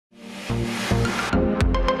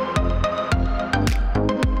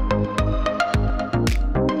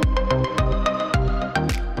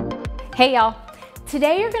Hey y'all,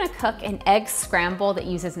 today you're gonna cook an egg scramble that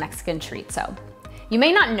uses Mexican chorizo. You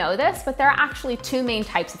may not know this, but there are actually two main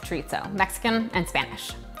types of chorizo, Mexican and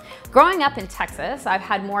Spanish. Growing up in Texas, I've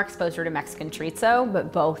had more exposure to Mexican chorizo,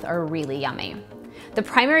 but both are really yummy. The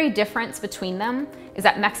primary difference between them is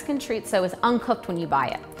that Mexican chorizo is uncooked when you buy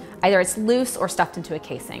it. Either it's loose or stuffed into a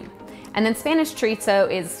casing. And then Spanish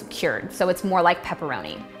chorizo is cured, so it's more like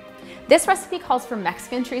pepperoni. This recipe calls for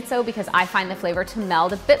Mexican chorizo because I find the flavor to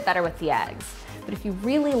meld a bit better with the eggs. But if you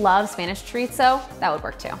really love Spanish chorizo, that would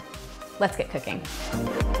work too. Let's get cooking.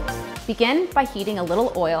 Begin by heating a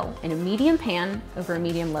little oil in a medium pan over a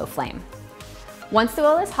medium-low flame. Once the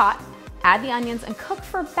oil is hot, add the onions and cook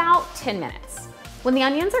for about 10 minutes. When the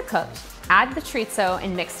onions are cooked, add the chorizo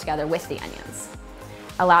and mix together with the onions.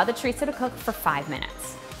 Allow the chorizo to cook for 5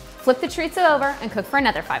 minutes. Flip the chorizo over and cook for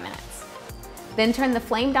another 5 minutes. Then turn the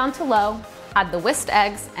flame down to low, add the whisked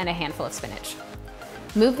eggs and a handful of spinach.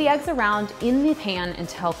 Move the eggs around in the pan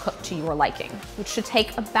until cooked to your liking, which should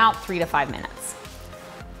take about 3 to 5 minutes.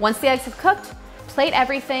 Once the eggs have cooked, plate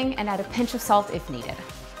everything and add a pinch of salt if needed.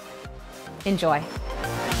 Enjoy.